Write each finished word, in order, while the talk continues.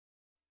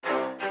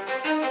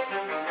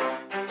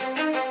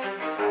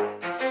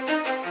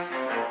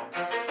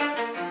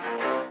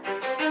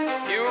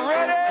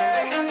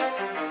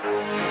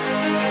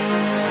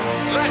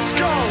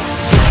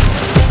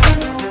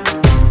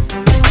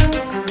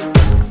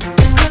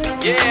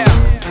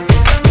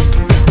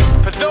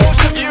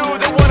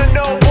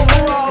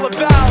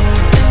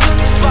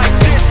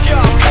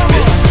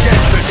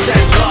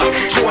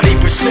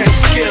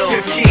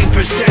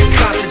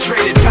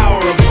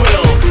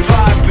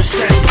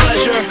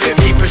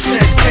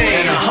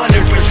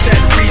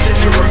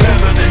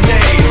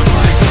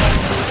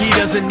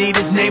need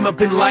his name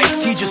up in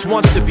lights. He just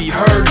wants to be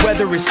heard,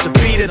 whether it's the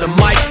beat or the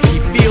mic. He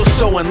feels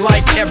so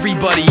unlike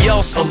everybody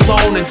else,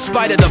 alone, in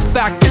spite of the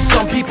fact that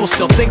some people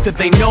still think that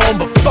they know him.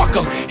 But fuck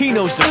him, he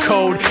knows the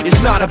code.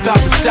 It's not about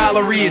the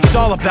salary, it's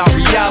all about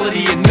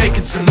reality and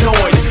making some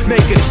noise,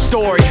 making a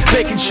story,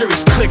 making sure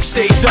his click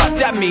stays up.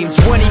 That means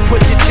when he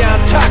puts it down,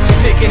 Tox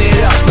picking it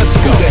up. Let's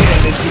go. Who the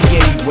hell is he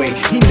anyway?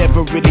 He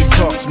never really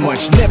talks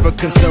much, never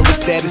concerned with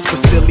status, but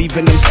still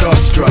even him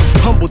starstruck.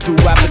 Humble through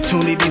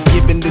opportunities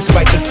given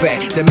despite the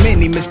fact that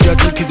many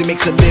misjudge him cause he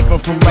makes a living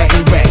from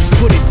writing raps.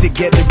 Put it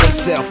together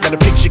himself, now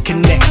the picture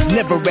connects.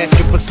 Never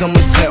asking for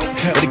someone's help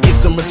or to get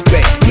some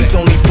respect. He's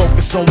only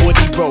focused on what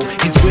he wrote.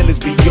 His will is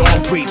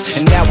beyond reach,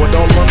 and now it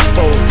all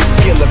unfolds, the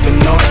skill of an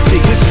artist.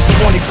 This is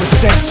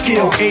 20%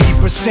 skill,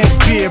 80%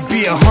 fear.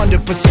 Be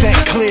 100%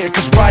 clear,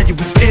 cause Ryu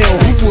was ill.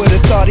 Who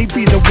would've thought he'd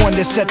be the one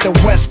that set the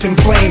West in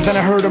flames? And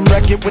I heard him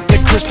wreck it with the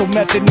crystal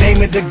method,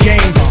 name of the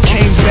game.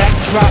 Came back,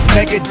 dropped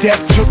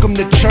Megadeth, took him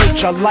to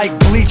church. I like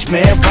Bleach,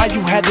 man.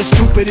 Ryu had the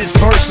stupidest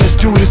verse. This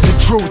dude is the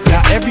truth.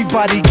 Now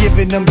everybody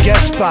giving them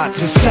guest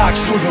spots and stocks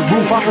through the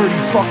roof. I heard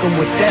he fucking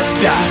with that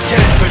stock.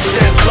 This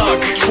is 10% luck,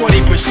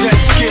 20%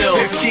 skill,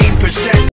 15%